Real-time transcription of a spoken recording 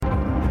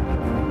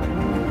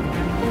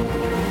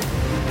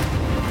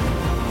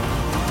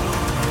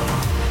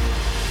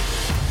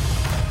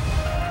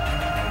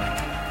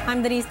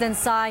I'm Denise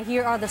Densai.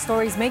 Here are the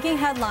stories making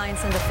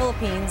headlines in the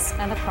Philippines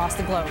and across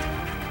the globe.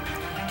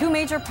 Two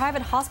major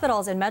private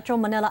hospitals in Metro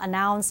Manila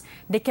announced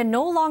they can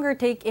no longer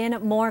take in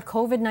more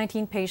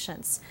COVID-19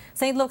 patients.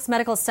 St. Luke's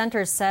Medical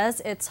Center says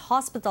its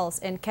hospitals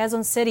in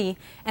Quezon City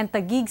and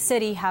Taguig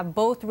City have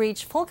both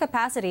reached full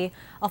capacity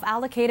of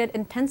allocated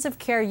intensive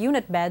care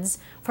unit beds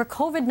for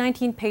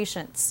COVID-19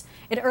 patients.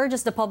 It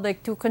urges the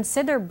public to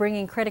consider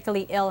bringing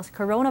critically ill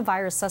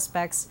coronavirus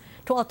suspects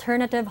to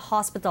alternative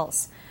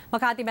hospitals.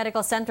 Makati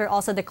Medical Center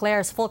also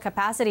declares full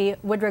capacity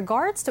with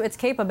regards to its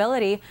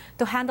capability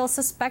to handle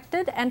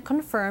suspected and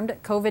confirmed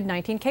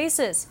COVID-19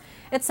 cases.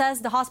 It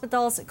says the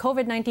hospital's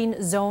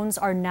COVID-19 zones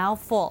are now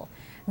full.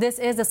 This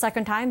is the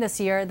second time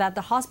this year that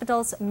the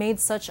hospitals made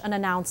such an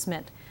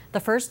announcement. The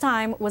first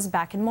time was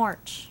back in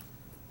March.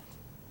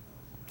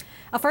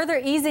 A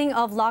further easing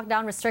of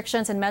lockdown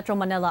restrictions in Metro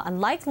Manila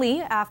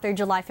unlikely after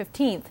July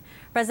 15th.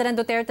 President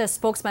Duterte's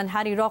spokesman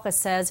Harry Roque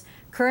says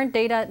current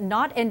data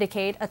not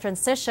indicate a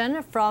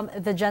transition from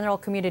the general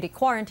community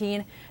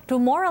quarantine to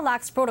more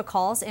relaxed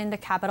protocols in the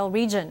capital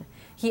region.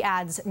 He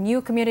adds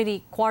new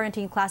community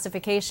quarantine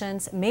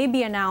classifications may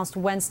be announced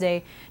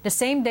Wednesday, the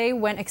same day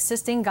when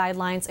existing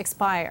guidelines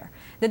expire.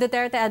 The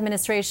Duterte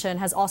administration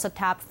has also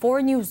tapped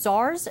 4 new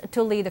czars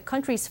to lead the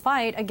country's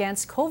fight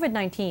against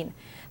COVID-19.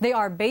 They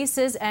are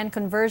Bases and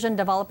Conversion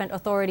Development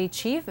Authority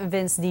Chief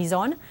Vince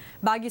Dizon,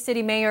 Baguio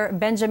City Mayor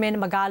Benjamin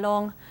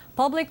Magalong,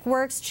 Public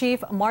Works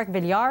Chief Mark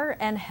Villar,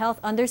 and Health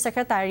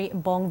Undersecretary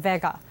Bong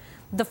Vega.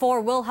 The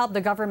 4 will help the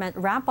government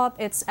ramp up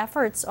its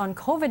efforts on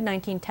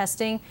COVID-19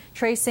 testing,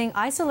 tracing,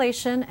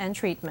 isolation, and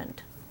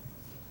treatment.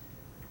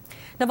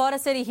 Navotas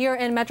City here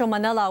in Metro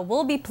Manila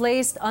will be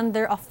placed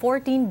under a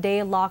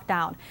 14-day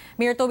lockdown.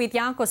 Mayor Toby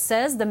Tiangco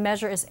says the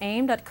measure is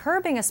aimed at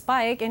curbing a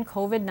spike in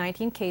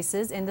COVID-19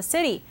 cases in the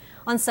city.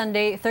 On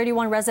Sunday,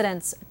 31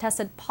 residents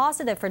tested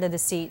positive for the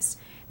disease.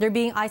 They're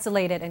being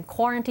isolated in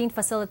quarantine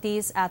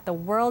facilities at the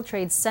World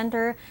Trade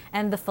Center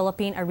and the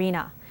Philippine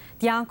Arena.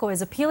 Tiangco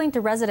is appealing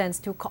to residents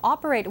to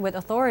cooperate with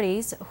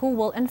authorities who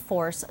will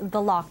enforce the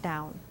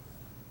lockdown.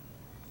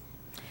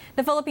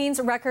 The Philippines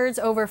records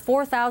over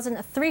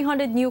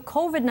 4,300 new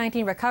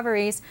COVID-19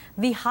 recoveries,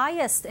 the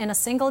highest in a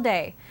single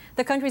day.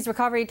 The country's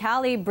recovery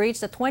tally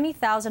breached the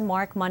 20,000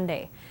 mark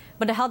Monday.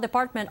 But the health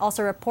department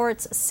also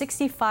reports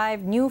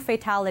 65 new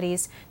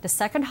fatalities, the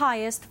second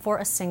highest for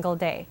a single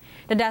day.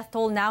 The death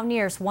toll now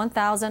nears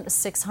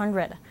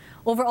 1,600.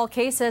 Overall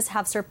cases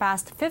have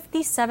surpassed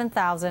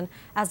 57,000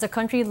 as the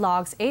country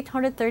logs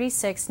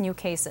 836 new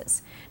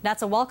cases.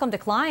 That's a welcome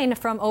decline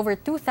from over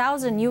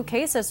 2,000 new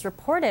cases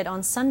reported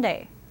on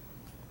Sunday.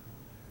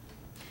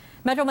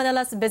 Metro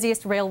Manila's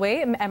busiest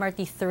railway,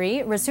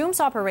 MRT-3, resumes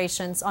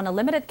operations on a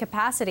limited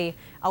capacity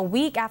a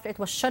week after it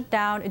was shut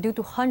down due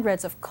to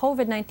hundreds of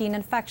COVID-19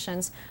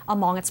 infections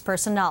among its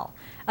personnel.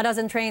 A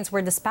dozen trains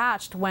were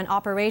dispatched when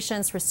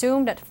operations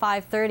resumed at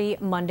 5:30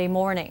 Monday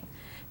morning.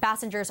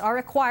 Passengers are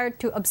required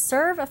to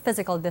observe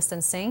physical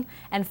distancing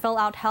and fill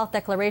out health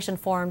declaration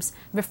forms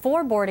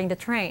before boarding the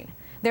train.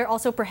 They're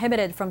also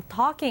prohibited from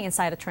talking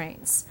inside the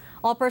trains.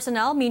 All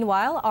personnel,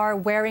 meanwhile, are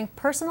wearing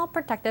personal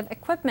protective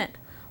equipment.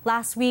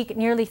 Last week,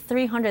 nearly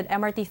 300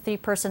 MRT-3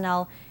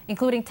 personnel,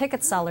 including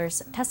ticket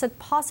sellers, tested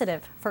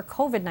positive for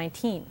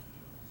COVID-19.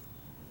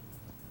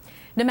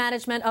 The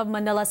management of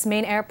Manila's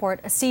main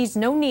airport sees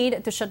no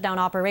need to shut down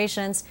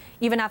operations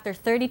even after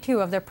 32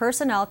 of their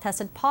personnel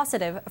tested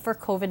positive for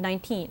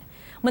COVID-19.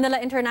 Manila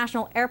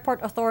International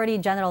Airport Authority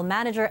General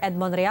Manager Ed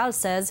Monreal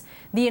says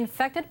the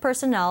infected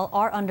personnel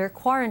are under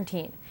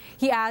quarantine.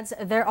 He adds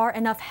there are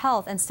enough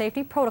health and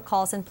safety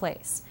protocols in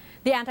place.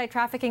 The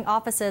anti-trafficking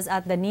offices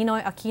at the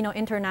Ninoy Aquino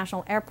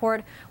International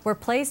Airport were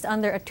placed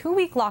under a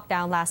 2-week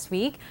lockdown last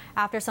week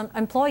after some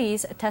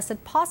employees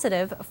tested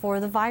positive for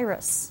the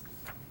virus.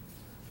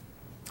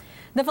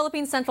 The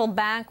Philippine Central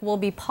Bank will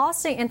be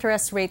pausing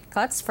interest rate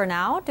cuts for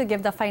now to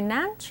give the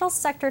financial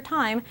sector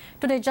time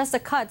to digest the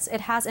cuts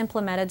it has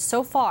implemented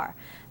so far.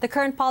 The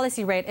current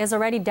policy rate is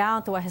already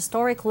down to a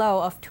historic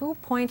low of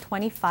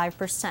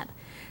 2.25%.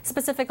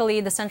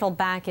 Specifically, the central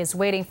bank is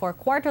waiting for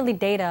quarterly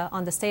data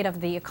on the state of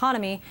the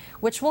economy,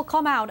 which will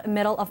come out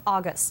middle of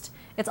August.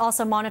 It's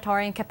also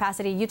monitoring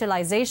capacity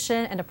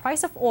utilization and the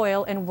price of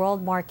oil in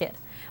world market.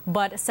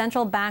 But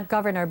Central Bank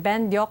Governor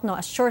Ben Diokno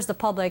assures the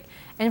public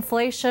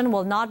inflation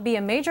will not be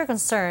a major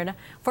concern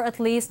for at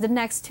least the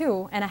next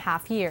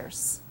 2.5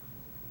 years.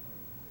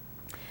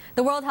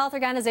 The World Health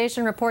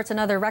Organization reports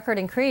another record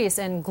increase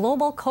in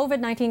global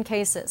COVID-19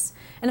 cases.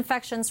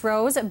 Infections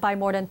rose by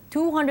more than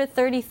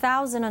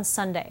 230,000 on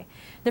Sunday.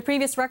 The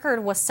previous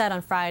record was set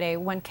on Friday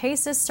when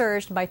cases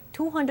surged by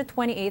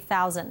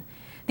 228,000.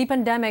 The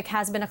pandemic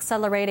has been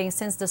accelerating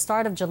since the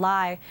start of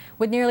July,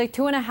 with nearly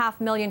 2.5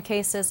 million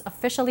cases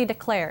officially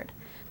declared.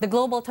 The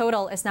global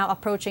total is now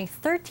approaching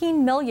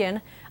 13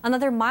 million,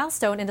 another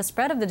milestone in the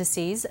spread of the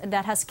disease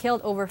that has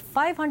killed over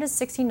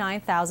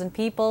 569,000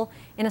 people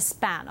in a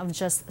span of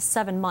just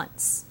 7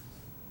 months.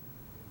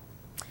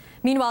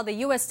 Meanwhile, the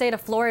U.S. state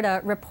of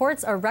Florida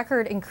reports a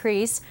record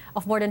increase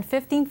of more than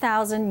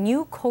 15,000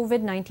 new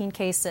COVID-19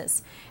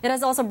 cases. It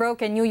has also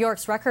broken New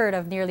York's record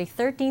of nearly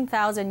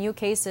 13,000 new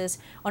cases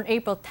on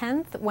April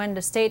 10th, when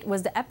the state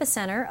was the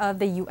epicenter of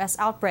the U.S.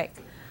 outbreak.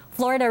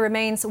 Florida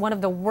remains one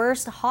of the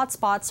worst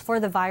hotspots for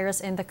the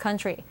virus in the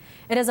country.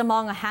 It is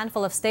among a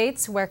handful of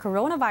states where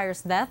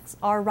coronavirus deaths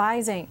are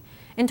rising.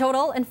 In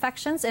total,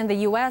 infections in the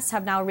U.S.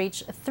 have now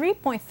reached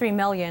 3.3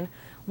 million,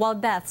 while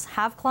deaths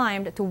have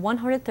climbed to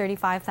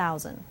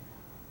 135,000.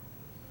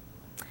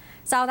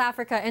 South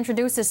Africa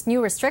introduces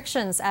new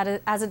restrictions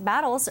as it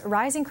battles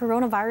rising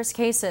coronavirus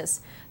cases.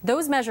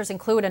 Those measures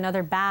include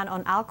another ban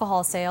on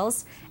alcohol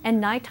sales and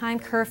nighttime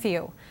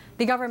curfew.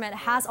 The government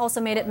has also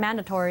made it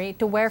mandatory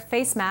to wear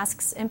face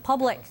masks in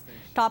public.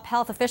 Top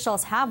health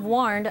officials have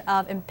warned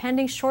of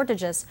impending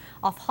shortages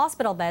of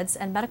hospital beds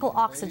and medical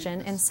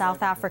oxygen in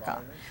South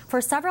Africa.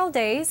 For several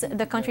days,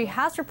 the country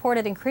has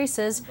reported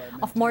increases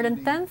of more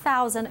than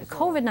 10,000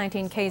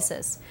 COVID-19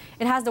 cases.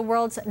 It has the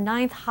world's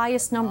 9th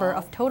highest number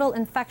of total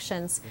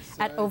infections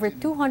at over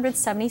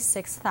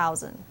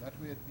 276,000.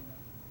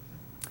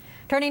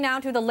 Turning now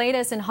to the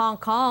latest in Hong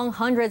Kong,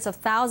 hundreds of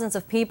thousands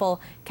of people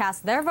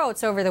cast their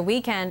votes over the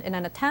weekend in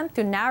an attempt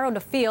to narrow the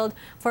field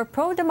for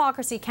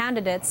pro-democracy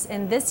candidates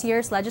in this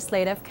year's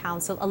Legislative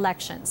Council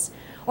elections.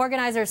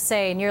 Organizers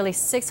say nearly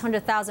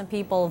 600,000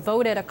 people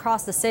voted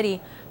across the city,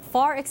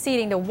 far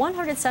exceeding the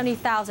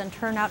 170,000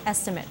 turnout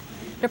estimate.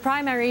 The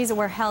primaries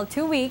were held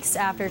 2 weeks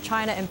after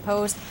China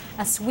imposed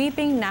a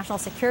sweeping national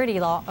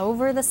security law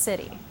over the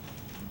city.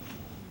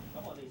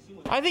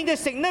 I think the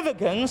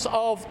significance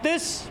of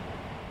this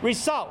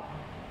result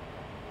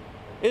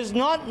is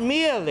not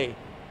merely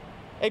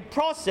a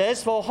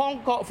process for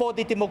Hong Kong, for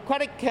the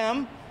Democratic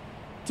camp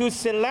to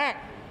select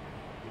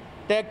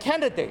their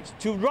candidates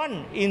to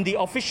run in the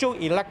official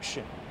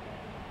election.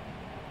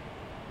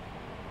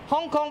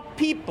 Hong Kong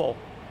people,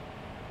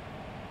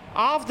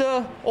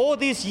 after all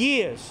these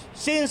years,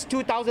 since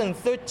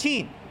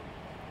 2013,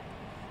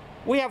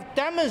 we have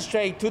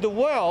demonstrated to the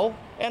world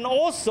and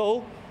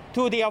also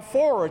to the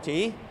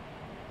authority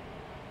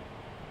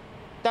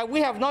that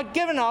we have not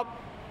given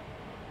up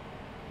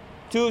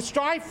to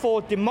strive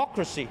for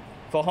democracy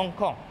for Hong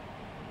Kong.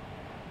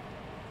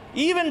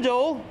 Even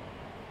though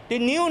the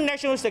new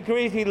national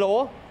security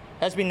law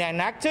has been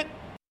enacted.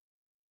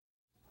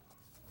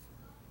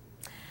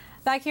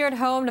 Back here at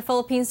home, the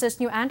Philippines'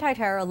 new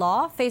anti-terror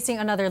law facing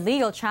another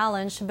legal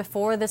challenge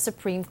before the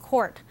Supreme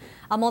Court.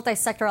 A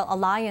multi-sectoral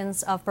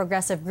alliance of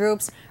progressive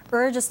groups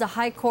urges the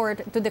High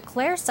Court to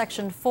declare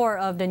Section 4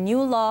 of the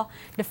new law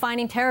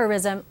defining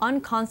terrorism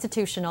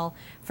unconstitutional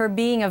for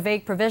being a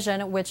vague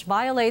provision which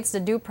violates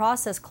the Due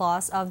Process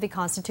Clause of the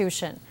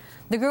Constitution.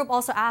 The group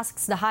also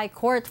asks the High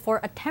Court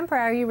for a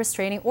temporary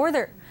restraining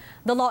order.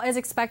 The law is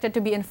expected to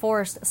be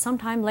enforced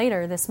sometime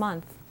later this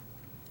month.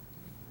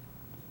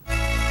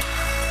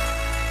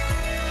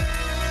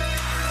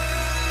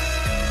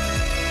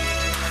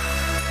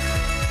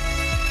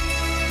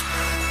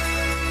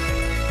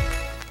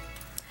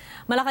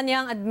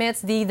 Malacanang admits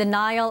the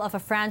denial of a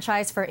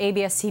franchise for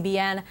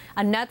ABS-CBN,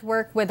 a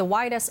network with the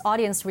widest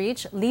audience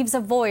reach, leaves a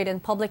void in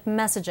public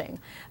messaging.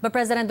 But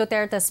President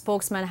Duterte's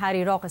spokesman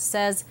Harry Roque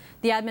says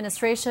the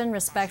administration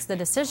respects the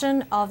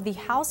decision of the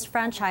House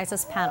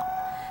Franchises Panel.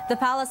 The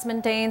palace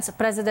maintains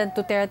President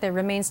Duterte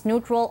remains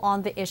neutral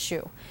on the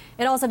issue.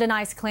 It also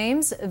denies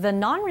claims the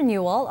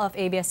non-renewal of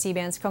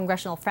ABS-CBN's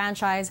congressional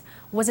franchise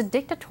was a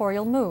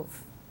dictatorial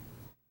move.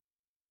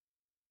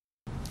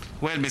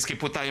 Well, miski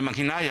po tayo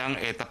manghinayang,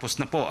 tapos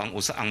na po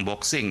ang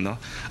boxing, no?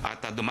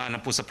 At dumaan na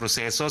po sa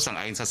proseso,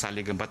 sang-ayon sa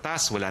saligang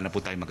batas, wala na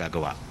po tayo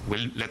magagawa.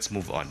 Well, let's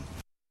move on.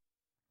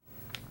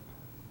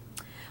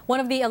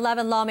 One of the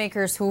 11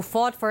 lawmakers who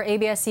fought for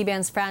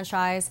ABS-CBN's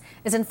franchise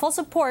is in full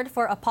support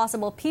for a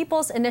possible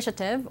People's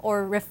Initiative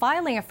or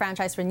refiling a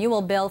franchise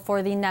renewal bill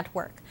for the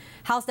network.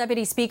 House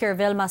Deputy Speaker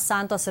Vilma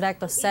Santos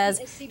Recto says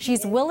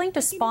she's willing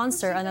to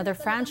sponsor another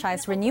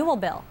franchise renewal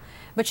bill,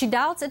 but she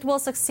doubts it will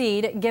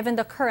succeed given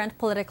the current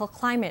political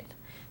climate.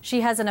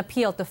 She has an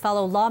appeal to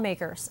fellow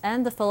lawmakers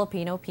and the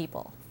Filipino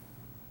people.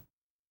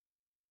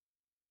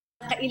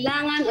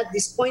 Kailangan at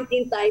this point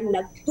in time,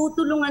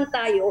 nagtutulungan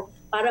tayo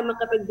para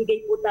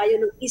makapagbigay po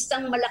tayo ng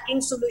isang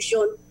malaking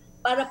solusyon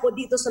para po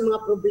dito sa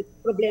mga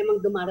problemang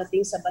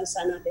dumarating sa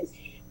bansa natin.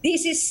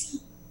 This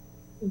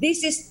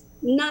is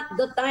not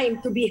the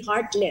time to be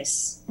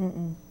heartless.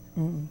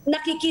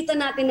 Nakikita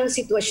natin ang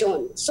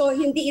sitwasyon. So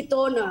hindi ito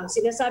na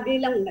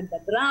sinasabi nilang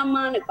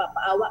nagdadrama,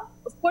 nagpapaawa.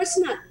 Of course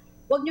not.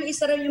 Huwag niyong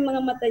isaral yung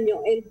mga mata niyo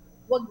and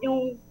huwag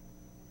niyong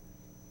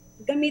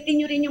gamitin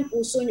niyo rin yung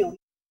puso niyo.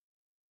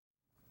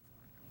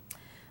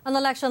 An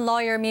election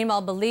lawyer,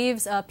 meanwhile,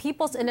 believes a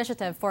People's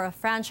Initiative for a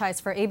franchise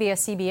for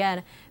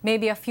ABS-CBN may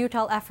be a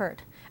futile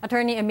effort.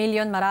 Attorney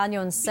Emilion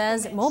Marañon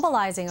says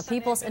mobilizing a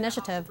People's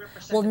Initiative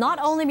will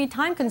not only be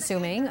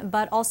time-consuming,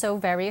 but also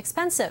very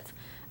expensive.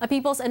 A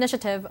People's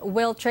Initiative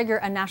will trigger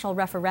a national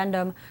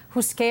referendum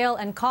whose scale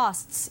and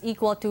costs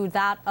equal to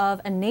that of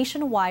a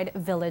nationwide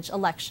village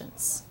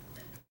elections.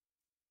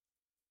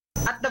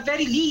 At the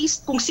very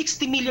least, kung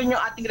 60 million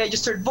yung ating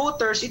registered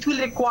voters, it will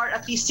require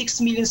at least 6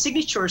 million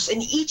signatures.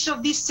 And each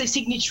of these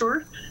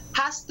signature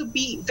has to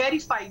be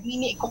verified,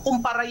 meaning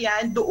ikukumpara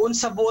yan doon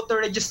sa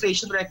voter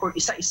registration record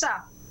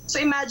isa-isa. So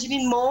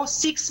imaginein mo,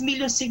 6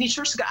 million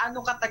signatures,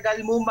 gaano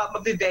katagal mo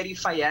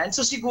ma-verify yan?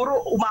 So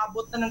siguro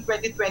umabot na ng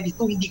 2022,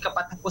 hindi ka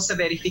pa tapos sa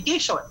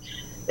verification.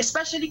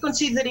 Especially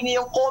considering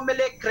yung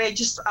COMELEC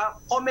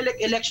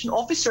election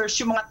officers,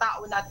 yung mga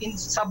tao natin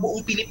sa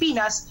buong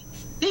Pilipinas,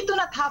 they do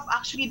not have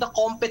actually the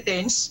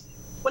competence.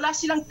 Wala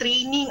silang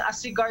training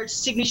as regards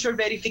signature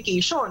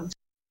verification.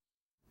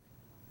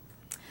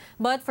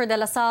 But for De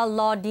La Salle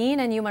Law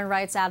Dean and Human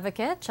Rights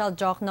Advocate Chel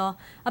Jokno,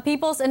 a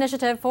people's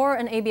initiative for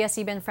an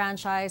ABS-CBN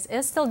franchise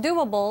is still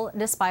doable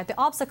despite the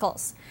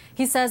obstacles.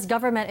 He says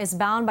government is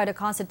bound by the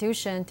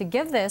Constitution to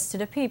give this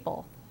to the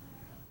people.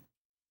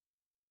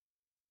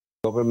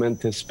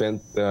 Government has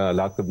spent a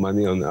lot of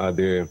money on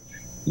other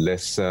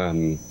less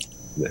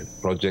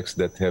projects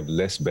that have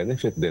less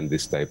benefit than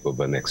this type of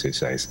an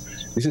exercise.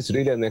 This is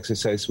really an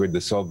exercise where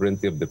the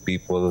sovereignty of the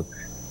people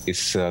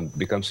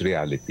becomes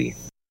reality.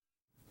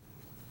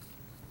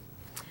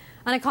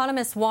 An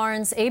economist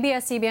warns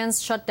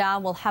ABS-CBN's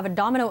shutdown will have a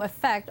domino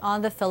effect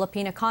on the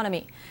Philippine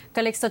economy.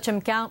 Calixto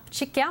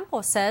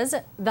Chicampo says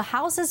the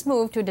House's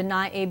move to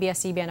deny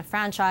ABS-CBN a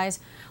franchise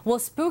will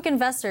spook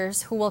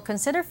investors who will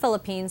consider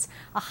Philippines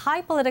a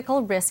high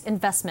political risk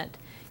investment.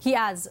 He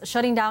adds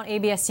shutting down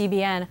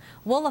ABS-CBN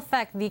will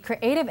affect the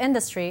creative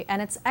industry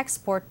and its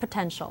export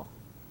potential.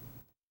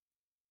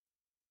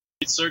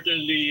 It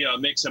certainly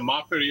makes a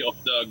mockery of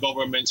the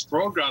government's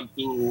program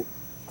to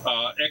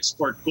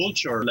export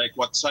culture, like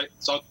what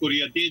South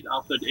Korea did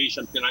after the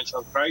Asian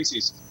financial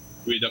crisis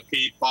with the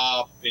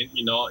K-pop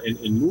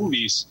and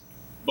movies.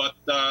 But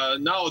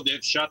now they've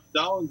shut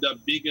down the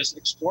biggest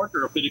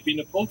exporter of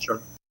Filipino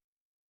culture.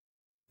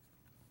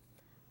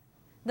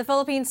 The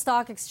Philippine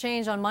Stock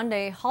Exchange on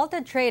Monday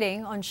halted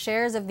trading on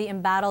shares of the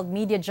embattled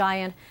media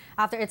giant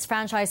after its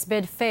franchise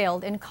bid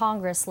failed in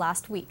Congress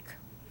last week.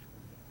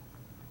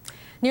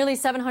 Nearly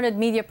 700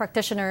 media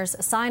practitioners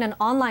signed an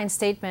online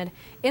statement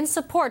in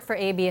support for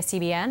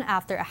ABS-CBN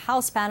after a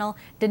House panel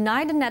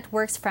denied the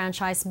network's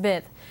franchise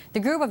bid. The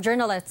group of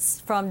journalists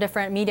from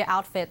different media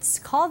outfits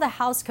called the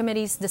House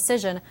committee's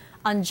decision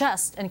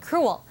unjust and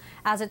cruel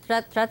as it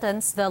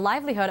threatens the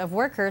livelihood of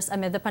workers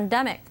amid the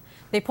pandemic.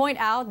 They point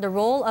out the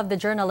role of the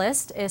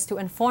journalist is to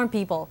inform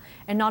people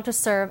and not to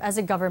serve as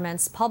a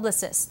government's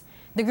publicist.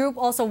 The group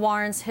also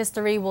warns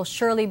history will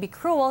surely be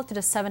cruel to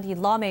the 70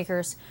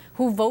 lawmakers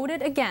who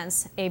voted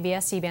against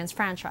ABS-CBN's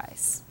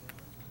franchise.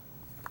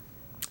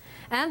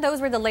 And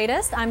those were the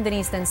latest. I'm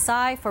Denise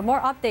Densai. For more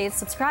updates,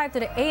 subscribe to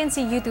the ANC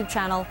YouTube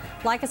channel,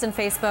 like us on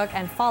Facebook,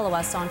 and follow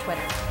us on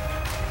Twitter.